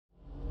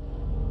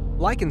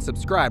Like and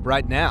subscribe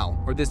right now,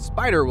 or this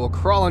spider will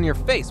crawl on your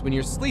face when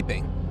you're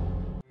sleeping.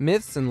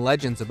 Myths and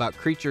legends about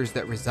creatures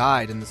that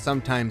reside in the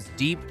sometimes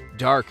deep,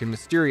 dark, and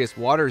mysterious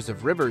waters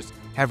of rivers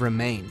have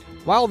remained.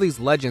 While these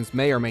legends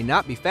may or may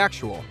not be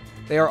factual,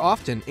 they are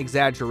often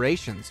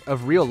exaggerations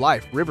of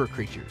real-life river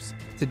creatures.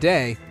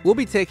 Today, we'll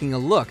be taking a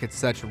look at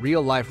such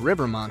real-life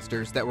river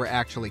monsters that were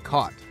actually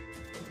caught.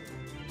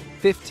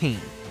 15.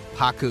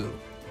 Pacu.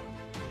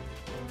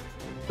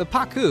 The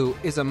pacu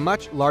is a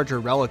much larger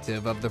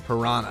relative of the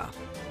piranha,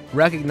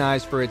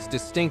 recognized for its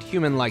distinct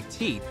human-like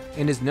teeth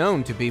and is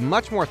known to be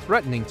much more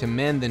threatening to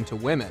men than to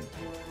women.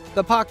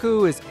 The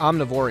pacu is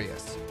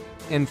omnivorous,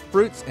 and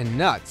fruits and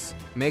nuts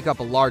make up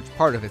a large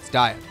part of its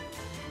diet.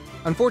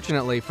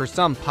 Unfortunately, for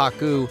some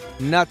pacu,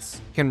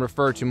 nuts can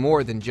refer to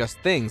more than just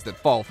things that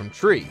fall from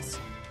trees.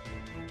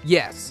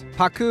 Yes,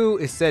 pacu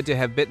is said to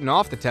have bitten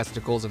off the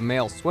testicles of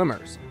male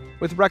swimmers,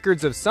 with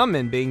records of some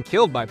men being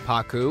killed by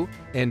pacu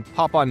in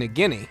Papua New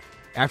Guinea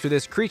after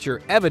this creature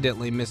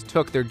evidently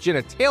mistook their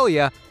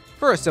genitalia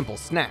for a simple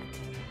snack.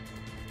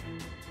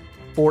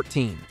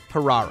 14.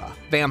 Pirara,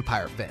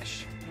 vampire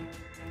fish.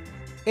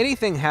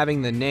 Anything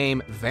having the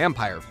name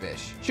vampire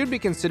fish should be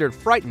considered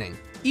frightening,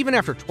 even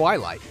after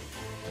twilight.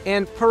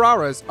 And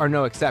piraras are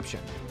no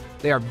exception.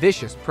 They are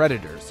vicious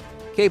predators,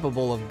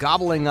 capable of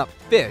gobbling up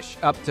fish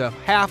up to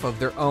half of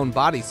their own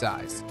body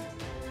size.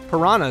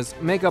 Piranhas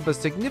make up a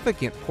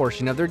significant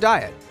portion of their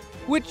diet,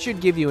 which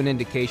should give you an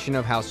indication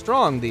of how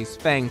strong these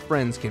fanged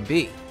friends can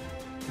be.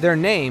 Their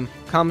name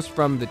comes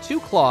from the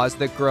two claws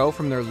that grow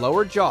from their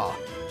lower jaw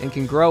and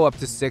can grow up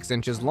to 6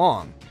 inches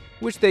long,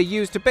 which they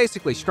use to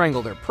basically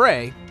strangle their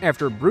prey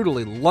after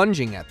brutally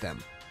lunging at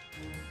them.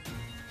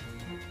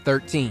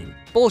 13.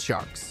 Bull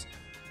sharks.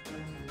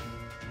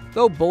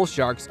 Though bull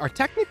sharks are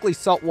technically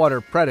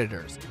saltwater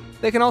predators,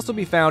 they can also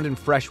be found in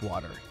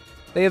freshwater.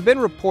 They have been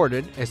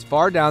reported as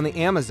far down the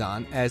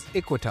Amazon as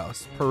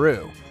Iquitos,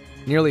 Peru,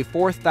 nearly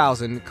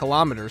 4,000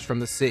 kilometers from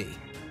the sea.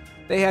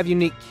 They have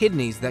unique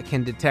kidneys that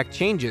can detect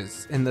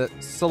changes in the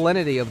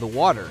salinity of the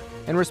water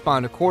and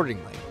respond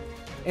accordingly.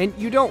 And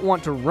you don't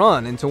want to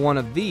run into one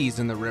of these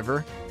in the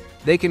river.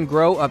 They can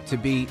grow up to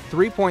be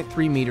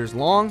 3.3 meters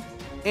long,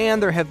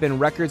 and there have been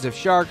records of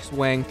sharks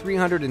weighing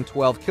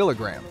 312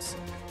 kilograms.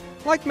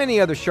 Like many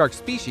other shark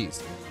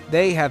species,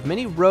 they have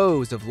many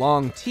rows of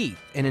long teeth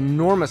and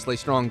enormously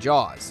strong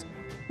jaws,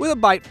 with a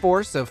bite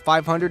force of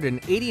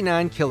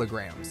 589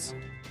 kilograms.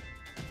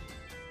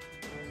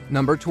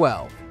 Number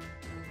 12.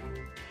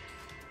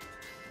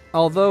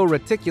 Although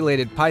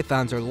reticulated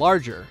pythons are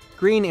larger,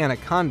 green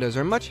anacondas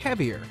are much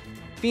heavier.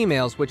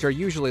 Females, which are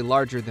usually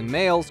larger than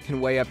males,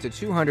 can weigh up to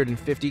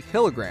 250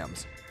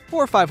 kilograms,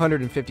 or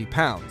 550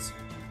 pounds,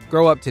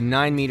 grow up to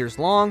 9 meters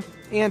long,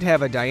 and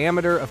have a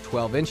diameter of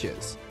 12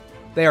 inches.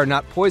 They are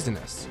not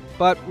poisonous,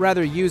 but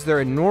rather use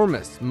their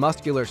enormous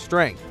muscular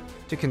strength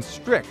to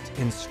constrict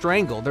and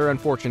strangle their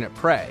unfortunate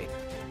prey,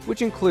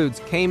 which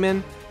includes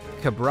caiman,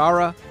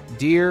 cabrera,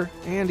 deer,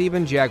 and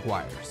even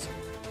jaguars.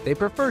 They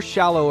prefer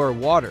shallower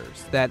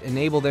waters that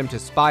enable them to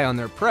spy on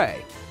their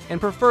prey,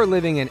 and prefer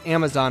living in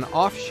Amazon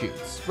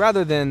offshoots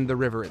rather than the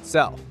river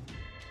itself.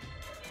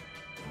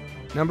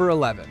 Number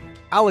 11.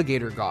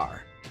 Alligator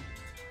gar.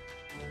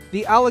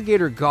 The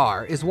alligator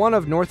gar is one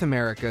of North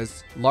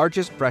America's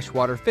largest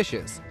freshwater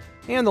fishes,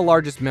 and the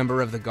largest member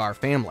of the gar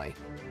family.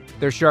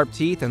 Their sharp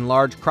teeth and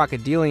large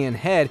crocodilian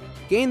head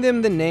gain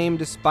them the name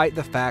despite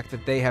the fact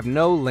that they have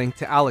no link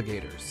to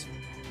alligators.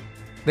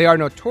 They are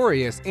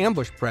notorious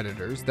ambush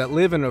predators that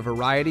live in a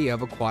variety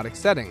of aquatic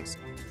settings,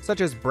 such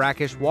as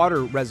brackish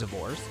water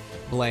reservoirs,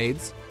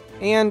 glades,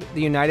 and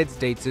the United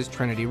States'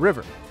 Trinity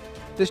River.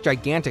 This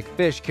gigantic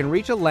fish can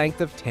reach a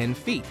length of 10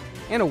 feet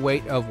and a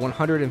weight of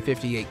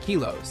 158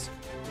 kilos.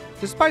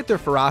 Despite their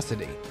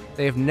ferocity,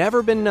 they have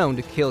never been known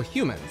to kill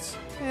humans,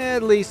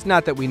 at least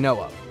not that we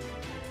know of.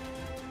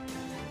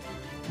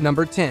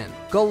 Number 10.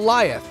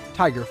 Goliath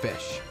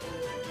tigerfish.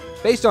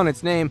 Based on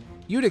its name,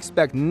 you'd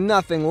expect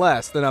nothing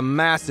less than a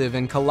massive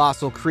and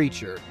colossal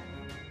creature.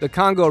 The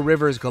Congo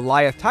River's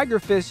Goliath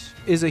tigerfish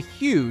is a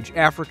huge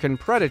African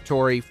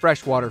predatory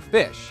freshwater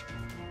fish.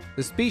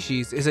 The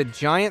species is a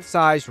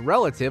giant-sized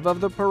relative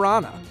of the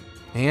piranha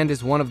and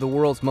is one of the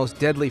world's most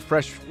deadly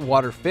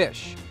freshwater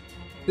fish.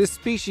 This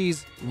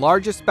species'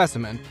 largest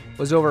specimen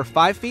was over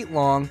 5 feet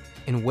long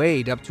and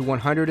weighed up to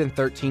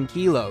 113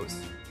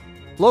 kilos.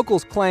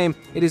 Locals claim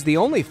it is the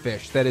only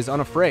fish that is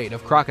unafraid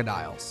of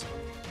crocodiles.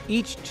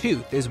 Each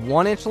tooth is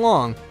 1 inch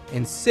long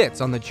and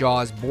sits on the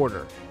jaw's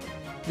border.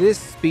 This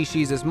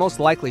species is most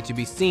likely to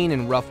be seen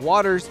in rough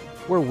waters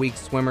where weak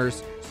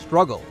swimmers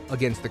struggle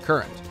against the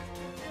current.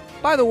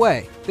 By the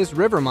way, this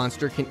river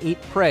monster can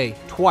eat prey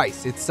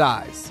twice its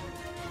size.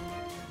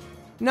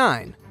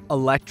 9.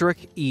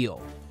 Electric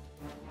eel.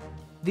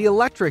 The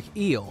electric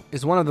eel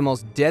is one of the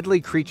most deadly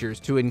creatures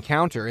to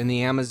encounter in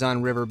the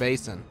Amazon River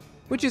basin,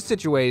 which is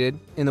situated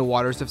in the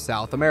waters of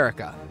South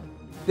America.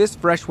 This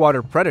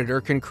freshwater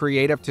predator can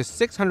create up to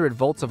 600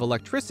 volts of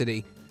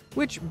electricity,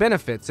 which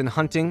benefits in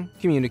hunting,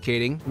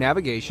 communicating,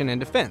 navigation, and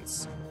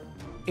defense.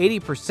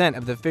 80%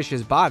 of the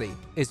fish's body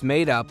is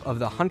made up of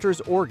the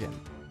hunter's organ,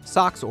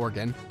 Sachs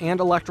organ, and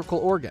electrical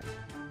organ.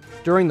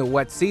 During the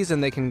wet season,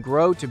 they can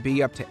grow to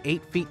be up to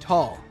 8 feet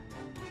tall.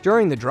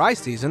 During the dry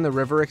season, the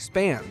river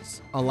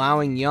expands,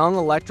 allowing young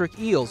electric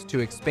eels to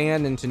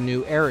expand into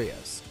new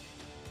areas.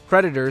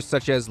 Predators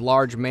such as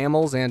large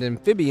mammals and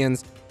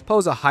amphibians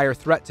pose a higher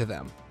threat to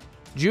them.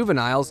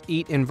 Juveniles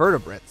eat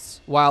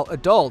invertebrates, while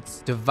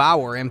adults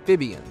devour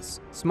amphibians,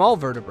 small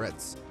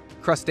vertebrates,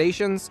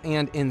 crustaceans,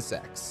 and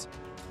insects.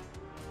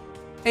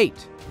 8.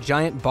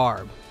 Giant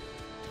barb.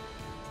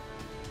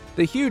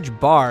 The huge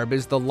barb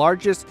is the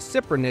largest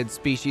cyprinid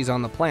species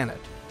on the planet.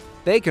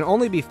 They can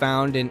only be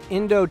found in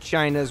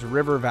Indochina's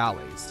river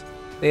valleys.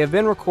 They have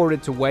been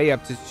recorded to weigh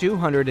up to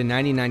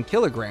 299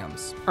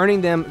 kilograms,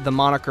 earning them the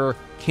moniker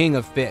King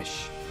of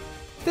Fish.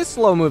 This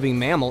slow-moving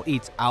mammal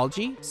eats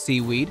algae,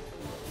 seaweed,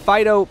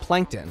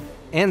 phytoplankton,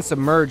 and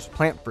submerged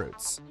plant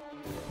fruits.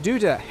 Due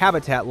to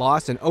habitat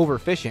loss and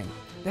overfishing,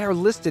 they are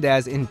listed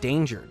as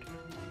endangered.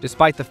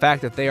 Despite the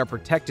fact that they are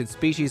protected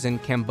species in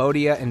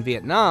Cambodia and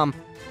Vietnam,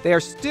 they are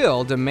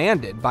still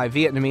demanded by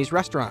Vietnamese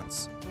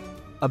restaurants.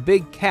 A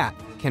big cat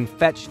can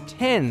fetch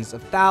tens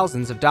of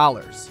thousands of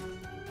dollars.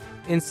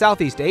 In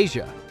Southeast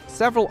Asia,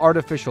 several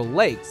artificial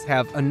lakes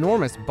have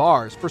enormous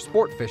bars for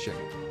sport fishing.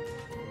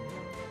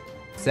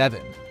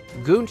 7.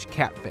 Goonch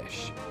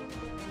catfish.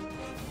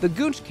 The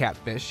goonch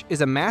catfish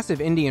is a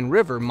massive Indian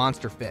River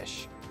monster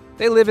fish.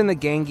 They live in the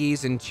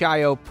Ganges and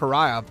Chao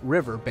Phraya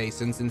River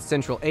basins in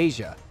Central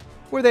Asia,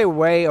 where they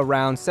weigh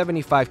around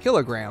 75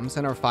 kilograms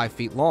and are 5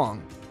 feet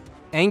long.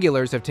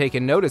 Anglers have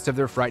taken notice of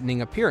their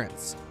frightening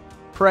appearance.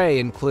 Prey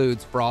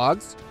includes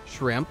frogs,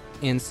 shrimp,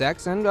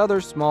 insects, and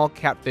other small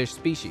catfish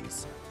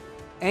species.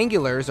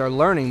 Anglers are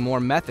learning more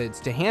methods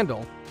to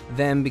handle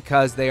them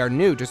because they are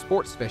new to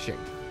sports fishing.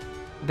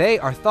 They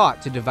are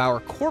thought to devour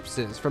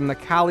corpses from the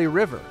Kali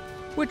River,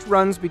 which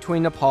runs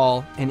between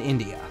Nepal and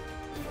India.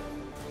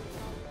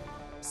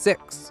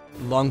 6.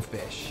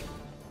 Lungfish.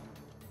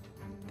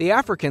 The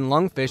African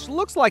lungfish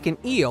looks like an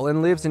eel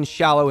and lives in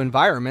shallow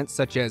environments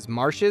such as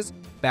marshes,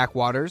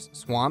 backwaters,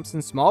 swamps,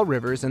 and small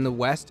rivers in the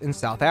West and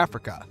South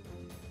Africa.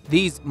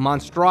 These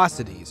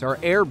monstrosities are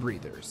air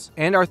breathers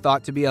and are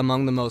thought to be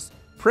among the most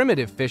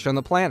primitive fish on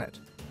the planet.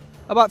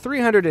 About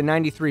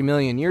 393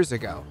 million years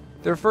ago,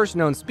 their first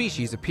known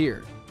species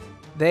appeared.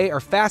 They are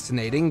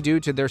fascinating due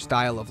to their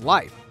style of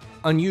life,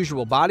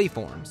 unusual body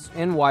forms,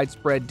 and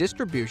widespread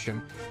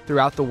distribution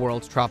throughout the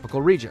world's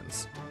tropical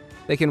regions.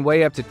 They can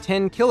weigh up to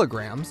 10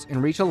 kilograms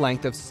and reach a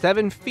length of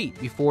 7 feet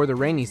before the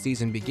rainy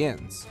season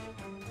begins.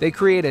 They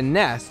create a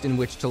nest in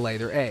which to lay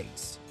their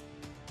eggs.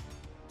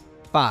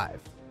 5.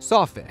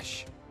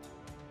 Sawfish.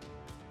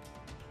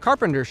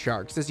 Carpenter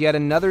sharks is yet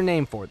another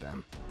name for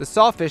them. The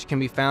sawfish can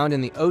be found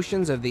in the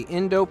oceans of the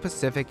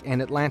Indo-Pacific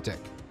and Atlantic.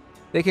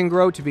 They can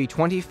grow to be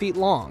 20 feet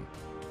long,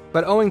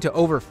 but owing to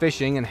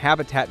overfishing and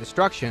habitat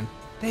destruction,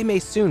 they may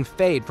soon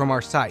fade from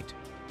our sight.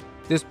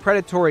 This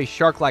predatory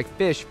shark-like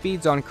fish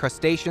feeds on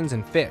crustaceans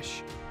and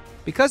fish.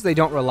 Because they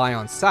don't rely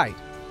on sight,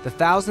 the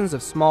thousands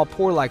of small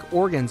pore-like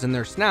organs in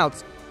their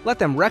snouts let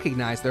them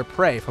recognize their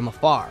prey from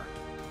afar.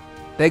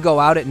 They go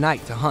out at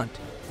night to hunt.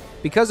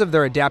 Because of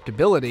their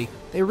adaptability,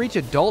 they reach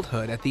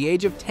adulthood at the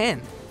age of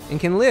 10 and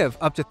can live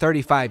up to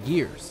 35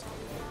 years.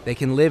 They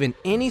can live in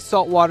any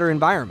saltwater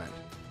environment.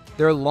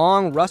 Their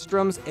long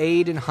rostrums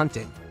aid in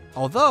hunting,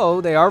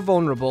 although they are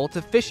vulnerable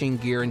to fishing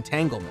gear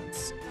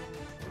entanglements.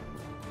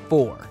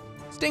 4.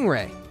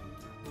 Stingray.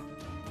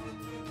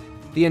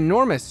 The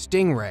enormous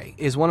stingray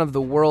is one of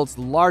the world's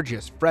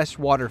largest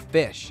freshwater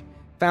fish,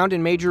 found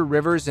in major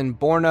rivers in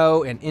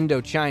Borneo and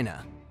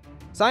Indochina.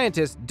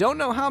 Scientists don't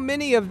know how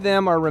many of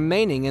them are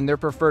remaining in their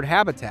preferred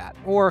habitat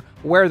or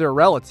where their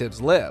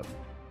relatives live.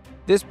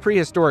 This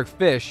prehistoric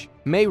fish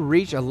may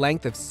reach a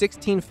length of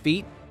 16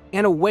 feet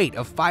and a weight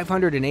of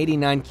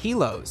 589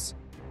 kilos.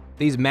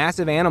 These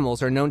massive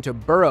animals are known to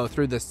burrow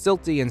through the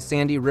silty and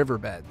sandy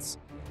riverbeds.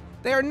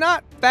 They are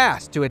not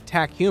fast to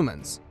attack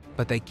humans,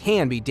 but they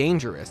can be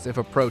dangerous if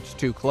approached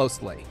too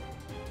closely.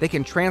 They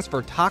can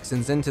transfer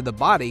toxins into the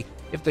body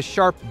if the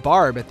sharp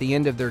barb at the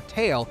end of their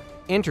tail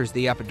enters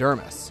the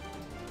epidermis.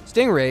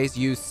 Stingrays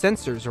use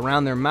sensors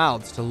around their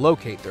mouths to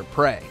locate their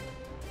prey.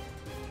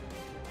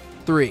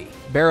 3.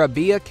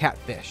 Barabia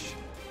catfish.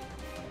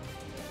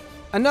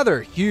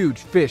 Another huge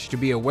fish to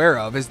be aware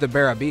of is the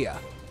barabia.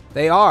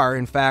 They are,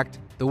 in fact,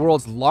 the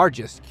world's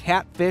largest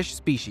catfish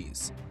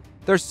species.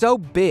 They're so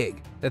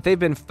big that they've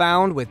been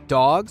found with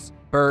dogs,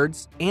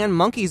 birds, and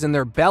monkeys in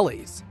their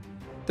bellies.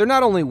 They're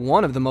not only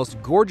one of the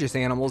most gorgeous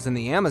animals in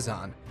the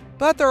Amazon,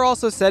 but they're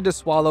also said to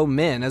swallow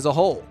men as a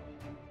whole.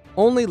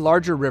 Only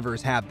larger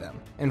rivers have them,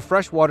 and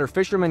freshwater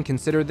fishermen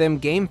consider them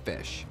game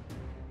fish.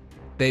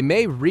 They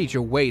may reach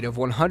a weight of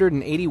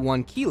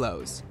 181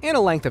 kilos and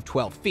a length of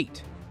 12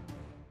 feet.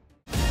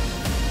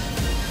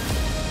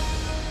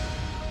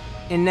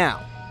 And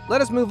now, let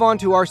us move on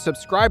to our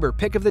subscriber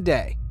pick of the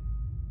day.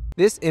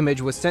 This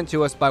image was sent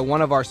to us by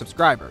one of our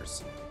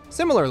subscribers.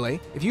 Similarly,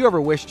 if you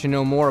ever wish to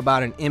know more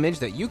about an image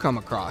that you come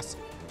across,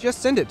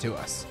 just send it to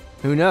us.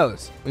 Who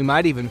knows, we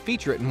might even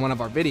feature it in one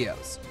of our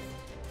videos.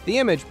 The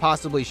image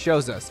possibly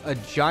shows us a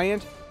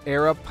giant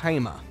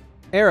arapaima.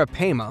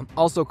 Arapaima,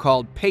 also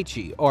called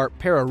peixe or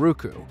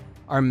pirarucu,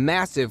 are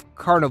massive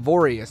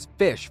carnivorous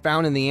fish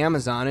found in the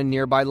Amazon and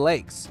nearby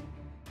lakes.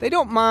 They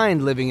don't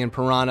mind living in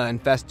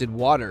piranha-infested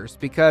waters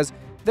because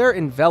they're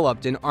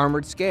enveloped in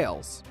armored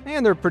scales,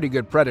 and they're pretty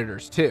good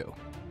predators too.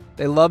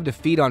 They love to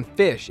feed on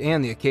fish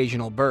and the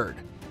occasional bird.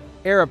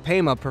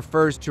 Arapaima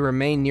prefers to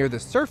remain near the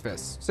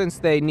surface since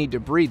they need to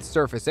breathe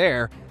surface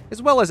air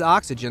as well as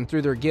oxygen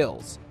through their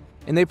gills,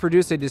 and they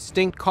produce a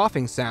distinct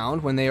coughing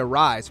sound when they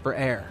arise for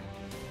air.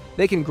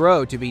 They can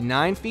grow to be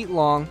 9 feet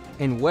long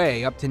and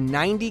weigh up to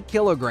 90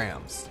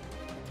 kilograms.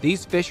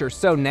 These fish are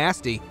so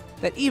nasty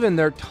that even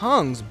their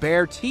tongues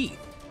bear teeth.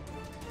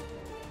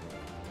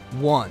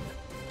 1.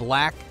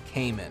 Black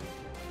caiman.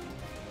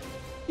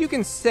 You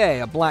can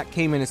say a black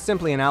caiman is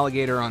simply an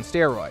alligator on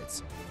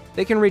steroids.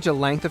 They can reach a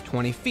length of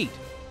 20 feet,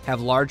 have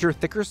larger,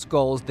 thicker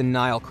skulls than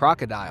Nile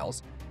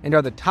crocodiles, and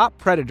are the top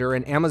predator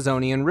in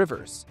Amazonian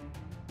rivers.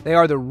 They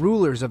are the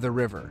rulers of the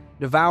river,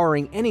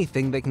 devouring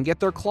anything they can get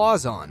their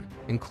claws on,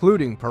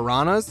 including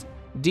piranhas,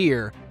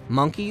 deer,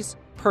 monkeys,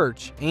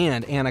 perch,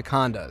 and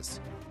anacondas.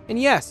 And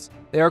yes,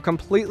 they are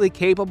completely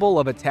capable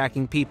of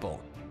attacking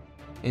people.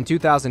 In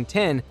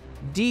 2010,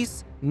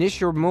 Dees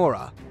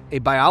Nishimura, a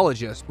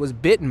biologist, was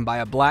bitten by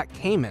a black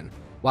caiman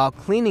while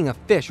cleaning a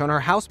fish on her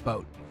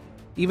houseboat.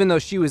 Even though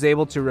she was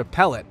able to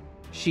repel it,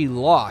 she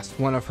lost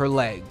one of her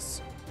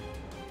legs.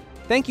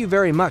 Thank you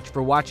very much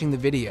for watching the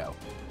video.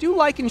 Do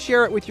like and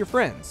share it with your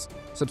friends.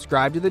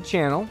 Subscribe to the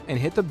channel and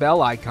hit the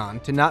bell icon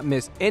to not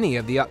miss any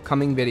of the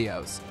upcoming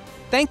videos.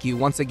 Thank you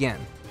once again.